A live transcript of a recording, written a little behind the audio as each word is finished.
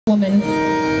woman.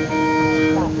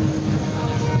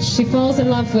 She falls in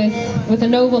love with a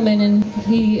nobleman, and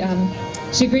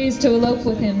she agrees to elope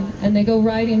with him, and they go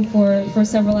riding for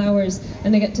several hours,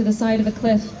 and they get to the side of a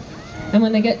cliff. And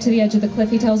when they get to the edge of the cliff,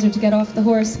 he tells her to get off the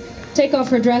horse, take off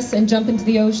her dress, and jump into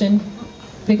the ocean,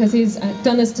 because he's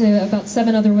done this to about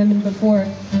 7 other women before.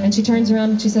 And she turns around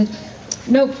and she said,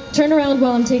 "Nope, turn around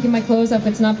while I'm taking my clothes off,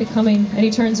 it's not becoming." And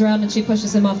he turns around and she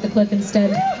pushes him off the cliff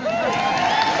instead.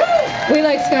 We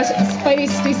like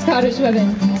feisty Scottish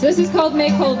women. So this is called May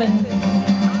Colvin.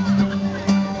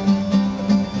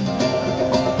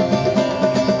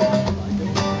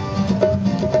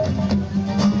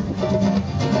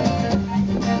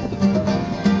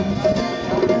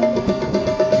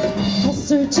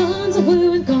 Sir John's a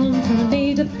woo and gone for a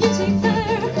maid of beauty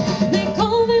fair. May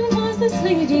Colvin was this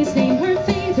lady's name, her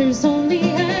favour's only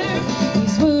heir. He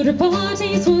swooed her body,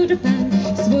 he swooed her band,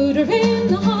 he swooed her in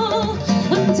the hall,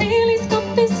 until he's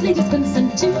got this lady's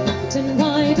consent to mountain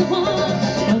ride a wall.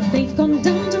 Now they've gone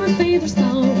down to her favour's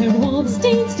bower, where all the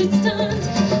steeds did stand,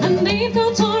 and they've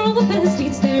got all the best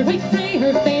steeds there right frae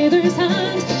her favour's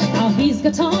hand. Now he's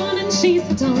got on and she's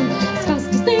got on, as fast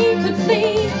as they could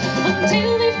flee,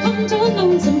 until they've come to a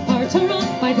lonesome part, or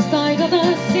off by the side of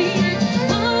the sea.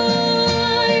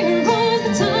 Higher was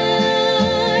the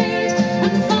tide,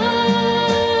 and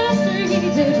faster he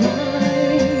did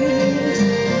ride.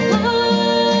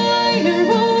 Higher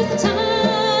was the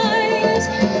tide,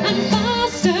 and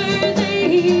faster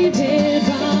they did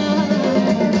ride.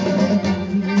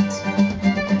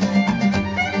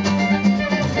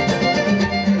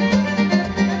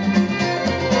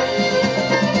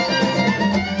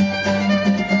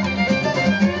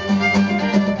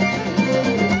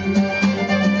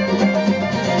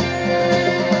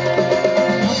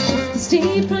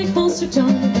 Steep right falls Sir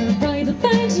John, the bridal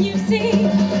bed you see,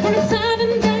 for in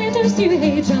 7 days you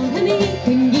hae drowned, and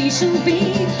equine ye shall be.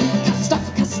 Cast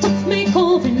off, May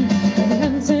Colvin, the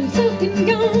hands and silken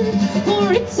gown,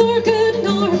 for it's o'er good and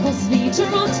o'er costly to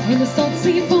rot in the salt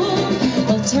sea foam.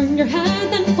 Well, turn your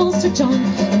head then, false Sir John,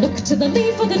 and look to the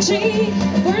leaf of the tree,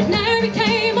 for it ne'er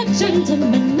became a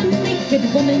gentleman a naked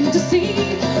woman to see.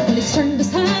 Well, he's turned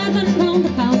his head then round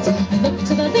about, and looked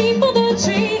to the leaf of the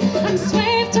tree, and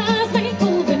swift as May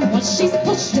Colvin was, she's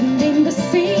pushed him in the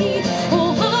sea.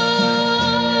 Oh,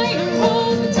 higher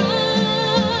rose the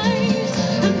tide,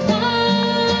 and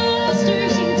faster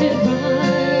he did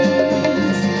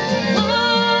rise.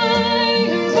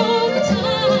 Higher rose the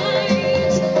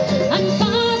tide, and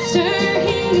faster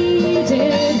he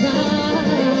did rise.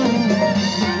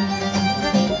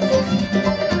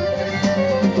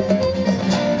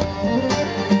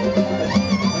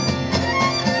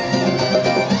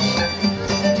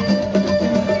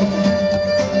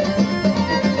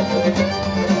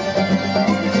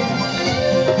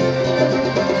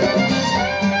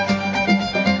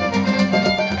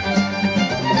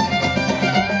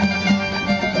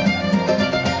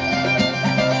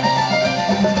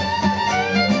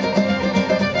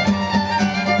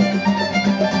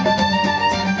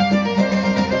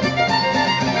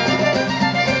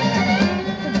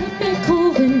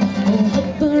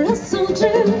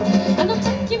 And I'll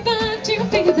take you back to your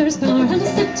favour's bower, and I'll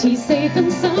set ye safe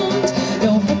and sound.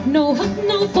 No hope,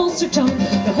 no false Sir John,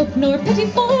 no hope nor pity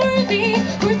for thee,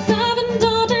 for 7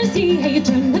 daughters ye hae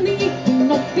drowned, and ye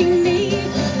cannot believe.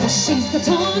 For she's got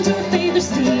on to her favour's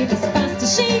steed as fast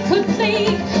as she could flee,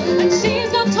 and she